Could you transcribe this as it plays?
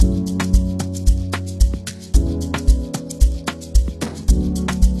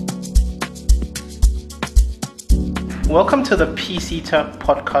Welcome to the PSETA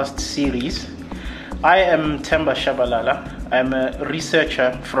podcast series. I am Themba Shabalala. I'm a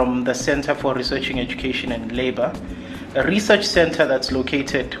researcher from the Center for Researching Education and Labor, a research center that's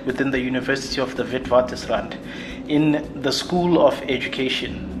located within the University of the Witwatersrand in the School of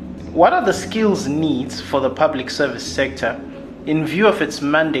Education. What are the skills needs for the public service sector in view of its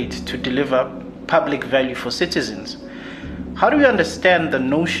mandate to deliver public value for citizens? How do we understand the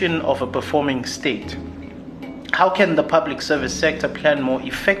notion of a performing state? How can the public service sector plan more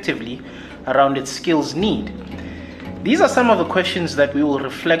effectively around its skills need? These are some of the questions that we will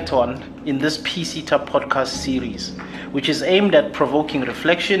reflect on in this PSETA podcast series, which is aimed at provoking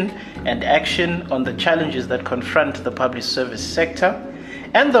reflection and action on the challenges that confront the public service sector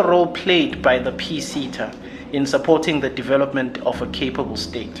and the role played by the PSETA in supporting the development of a capable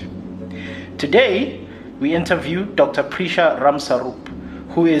state. Today, we interview Dr. Presha Ramsarup,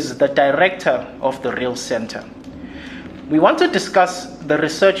 who is the director of the Real Center. We want to discuss the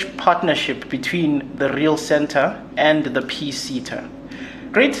research partnership between the Real Center and the PSETA.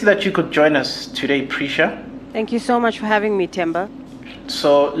 Great that you could join us today, Presha. Thank you so much for having me, Themba.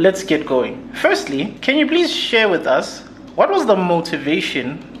 So let's get going. Firstly, can you please share with us what was the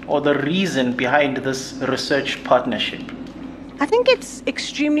motivation or the reason behind this research partnership? I think it's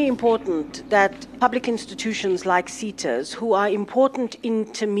extremely important that public institutions like PSETAs, who are important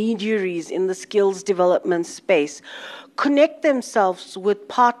intermediaries in the skills development space, connect themselves with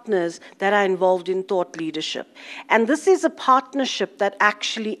partners that are involved in thought leadership. And this is a partnership that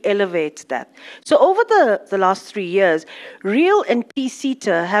actually elevates that. So over the last 3 years, Real and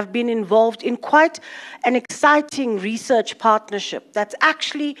PSETA have been involved in quite an exciting research partnership that's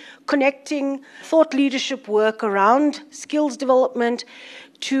actually connecting thought leadership work around skills development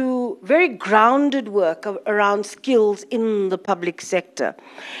to very grounded work around skills in the public sector.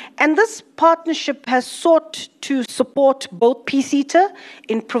 And this partnership has sought to support both PSETA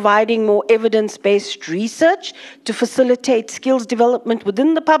in providing more evidence-based research to facilitate skills development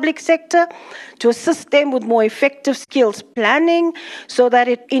within the public sector, to assist them with more effective skills planning so that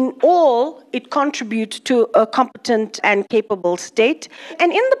it contributes to a competent and capable state.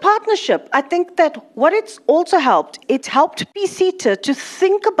 And in the partnership, I think that what it's helped PSETA to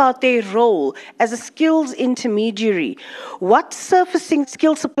think about their role as a skills intermediary, what surfacing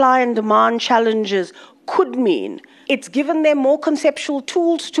skill supply and demand challenges could mean. It's given them more conceptual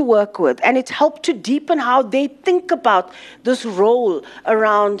tools to work with, and it's helped to deepen how they think about this role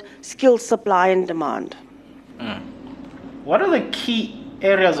around skill supply and demand. What are the key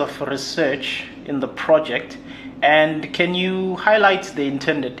areas of research in the project, and can you highlight the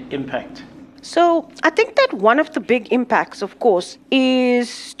intended impact? So I think that one of the big impacts, of course,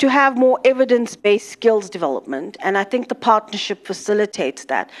 is to have more evidence-based skills development, and I think the partnership facilitates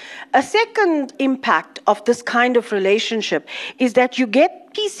that. A second impact of this kind of relationship is that you get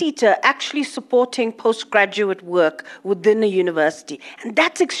PSETA actually supporting postgraduate work within a university. And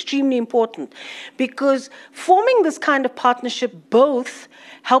that's extremely important because forming this kind of partnership both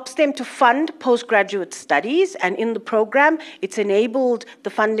helps them to fund postgraduate studies, and in the program, it's enabled the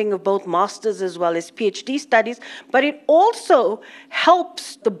funding of both master's as well as PhD studies, but it also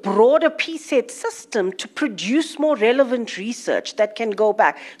helps the broader PSET system to produce more relevant research that can go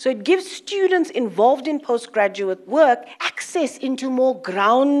back. So it gives students involved in postgraduate work access into more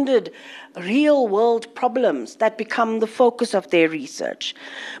grounded, real-world problems that become the focus of their research.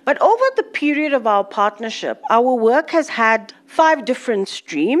 But over the period of our partnership, our work has had 5 different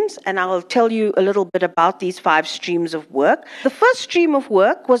streams, and I will tell you a little bit about these 5 streams of work. The first stream of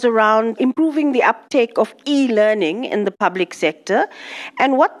work was around improving the uptake of e-learning in the public sector,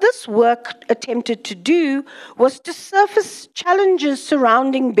 and what this work attempted to do was to surface challenges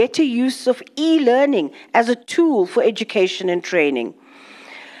surrounding better use of e-learning as a tool for education and training.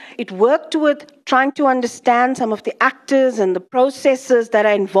 It worked with trying to understand some of the actors and the processes that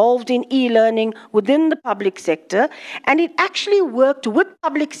are involved in e-learning within the public sector, and it actually worked with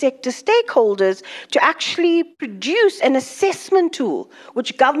public sector stakeholders to actually produce an assessment tool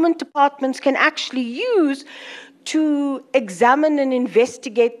which government departments can actually use to examine and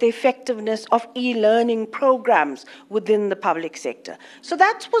investigate the effectiveness of e-learning programs within the public sector. So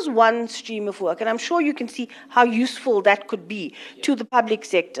that was one stream of work, and I'm sure you can see how useful that could be to the public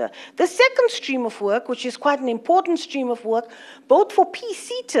sector. The second stream of work, which is quite an important stream of work, both for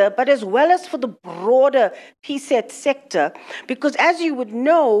PSETA, but as well as for the broader PSET sector, because as you would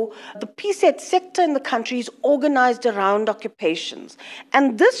know, the PSET sector in the country is organized around occupations.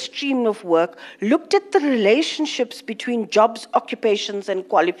 And this stream of work looked at the relationship between jobs, occupations, and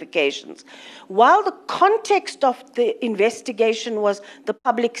qualifications. While the context of the investigation was the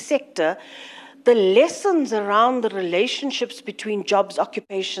public sector, the lessons around the relationships between jobs,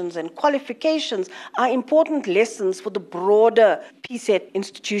 occupations, and qualifications are important lessons for the broader PSET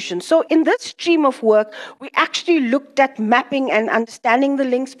institution. So in this stream of work, we actually looked at mapping and understanding the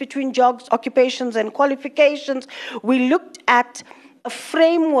links between jobs, occupations, and qualifications. We looked at a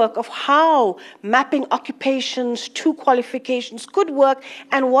framework of how mapping occupations to qualifications could work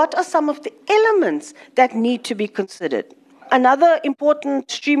and what are some of the elements that need to be considered. Another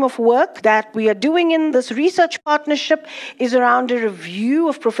important stream of work that we are doing in this research partnership is around a review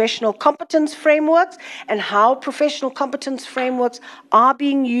of professional competence frameworks and how professional competence frameworks are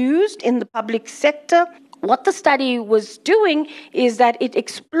being used in the public sector. What the study was doing is that it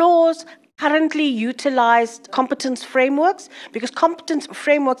explores currently utilized competence frameworks, because competence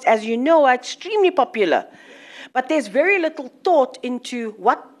frameworks, as you know, are extremely popular. But there's very little thought into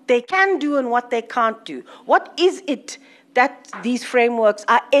what they can do and what they can't do. What is it that these frameworks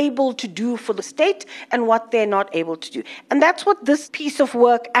are able to do for the state and what they're not able to do? And that's what this piece of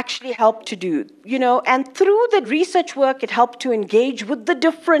work actually helped to do. And through the research work, it helped to engage with the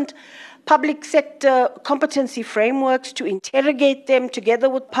different public sector competency frameworks, to interrogate them together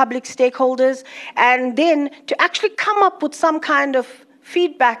with public stakeholders, and then to actually come up with some kind of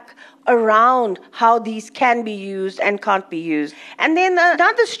feedback around how these can be used and can't be used. And then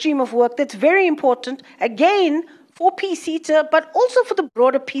another stream of work that's very important, again, for PSETA, but also for the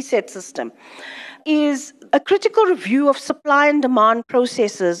broader PSET system, is a critical review of supply and demand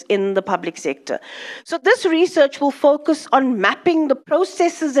processes in the public sector. So this research will focus on mapping the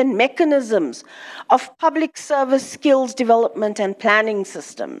processes and mechanisms of public service skills development and planning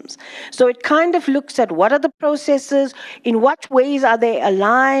systems. So it kind of looks at what are the processes, in what ways are they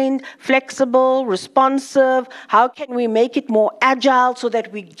aligned, flexible, responsive, how can we make it more agile so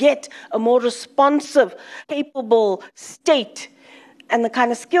that we get a more responsive, capable state and the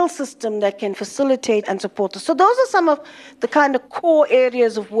kind of skill system that can facilitate and support us. So those are some of the kind of core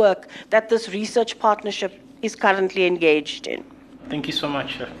areas of work that this research partnership is currently engaged in. Thank you so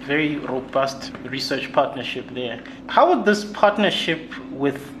much. A very robust research partnership there. How would this partnership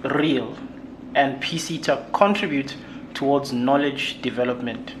with REAL and PSETA contribute towards knowledge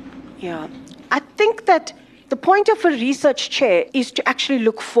development? Yeah, I think that the point of a research chair is to actually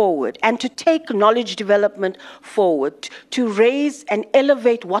look forward and to take knowledge development forward, to raise and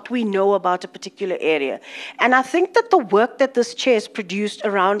elevate what we know about a particular area. And I think that the work that this chair has produced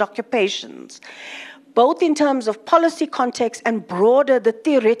around occupations, both in terms of policy context and broader the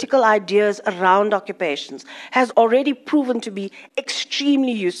theoretical ideas around occupations, has already proven to be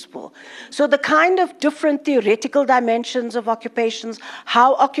extremely useful. So the kind of different theoretical dimensions of occupations,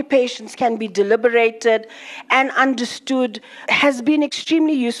 how occupations can be deliberated and understood, has been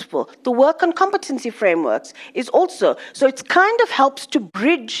extremely useful. The work on competency frameworks is also, so it kind of helps to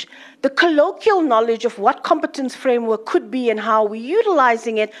bridge the colloquial knowledge of what competence framework could be and how we're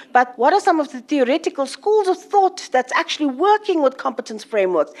utilizing it, but what are some of the theoretical schools of thought that's actually working with competence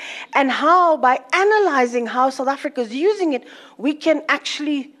frameworks, and how, by analyzing how South Africa is using it, we can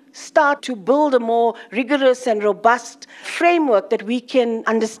actually start to build a more rigorous and robust framework that we can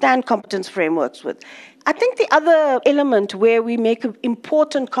understand competence frameworks with. I think the other element where we make an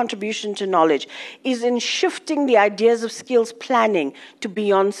important contribution to knowledge is in shifting the ideas of skills planning to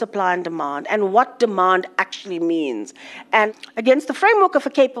beyond supply and demand, and what demand actually means. And against the framework of a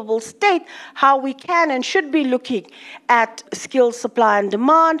capable state, how we can and should be looking at skills supply and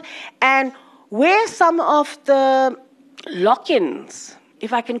demand, and where some of the lock-ins,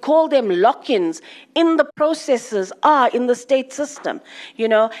 if I can call them lock-ins, in the processes are in the state system,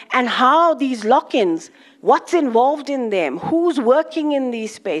 and how these lock-ins, what's involved in them, who's working in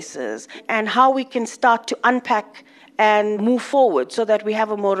these spaces, and how we can start to unpack and move forward so that we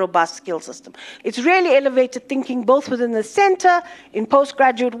have a more robust skill system. It's really elevated thinking both within the center, in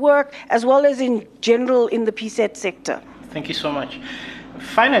postgraduate work, as well as in general in the PSET sector. Thank you so much.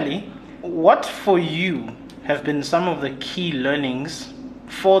 Finally, what for you have been some of the key learnings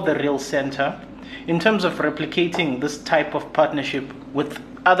for the REAL Center in terms of replicating this type of partnership with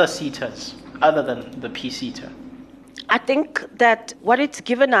other SETAs other than the PSETA? I think that what it's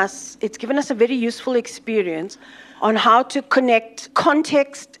given us a very useful experience on how to connect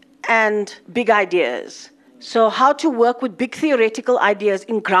context and big ideas. So how to work with big theoretical ideas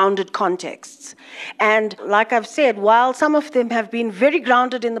in grounded contexts. And like I've said, while some of them have been very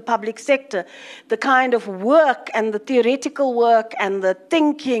grounded in the public sector, the kind of work and the theoretical work and the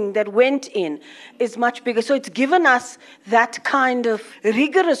thinking that went in is much bigger. So it's given us that kind of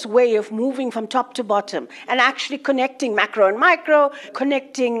rigorous way of moving from top to bottom and actually connecting macro and micro,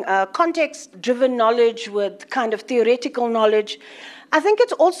 connecting context-driven knowledge with kind of theoretical knowledge. I think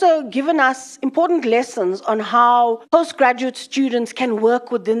it's also given us important lessons on how postgraduate students can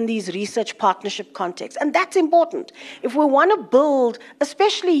work within these research partnership contexts. And that's important. If we want to build,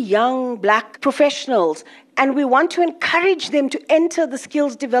 especially young Black professionals, and we want to encourage them to enter the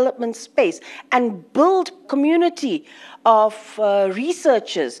skills development space and build community of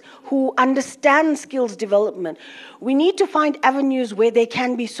researchers who understand skills development, we need to find avenues where they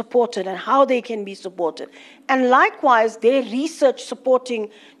can be supported and how they can be supported. And likewise, their research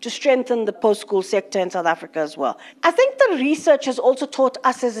supporting to strengthen the post-school sector in South Africa as well. I think the research has also taught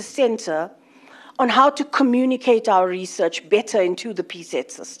us as a center on how to communicate our research better into the PSETA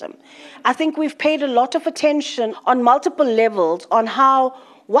system. I think we've paid a lot of attention on multiple levels on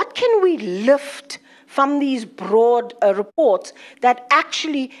what can we lift from these broad reports that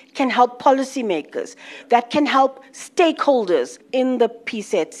actually can help policymakers, that can help stakeholders in the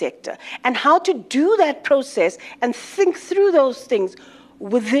PSETA sector, and how to do that process and think through those things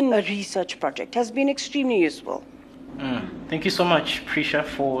within a research project has been extremely useful. Thank you so much, Presha,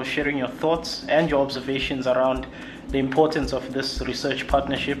 for sharing your thoughts and your observations around the importance of this research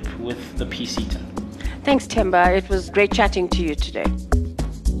partnership with the PSETA. Thanks, Themba. It was great chatting to you today.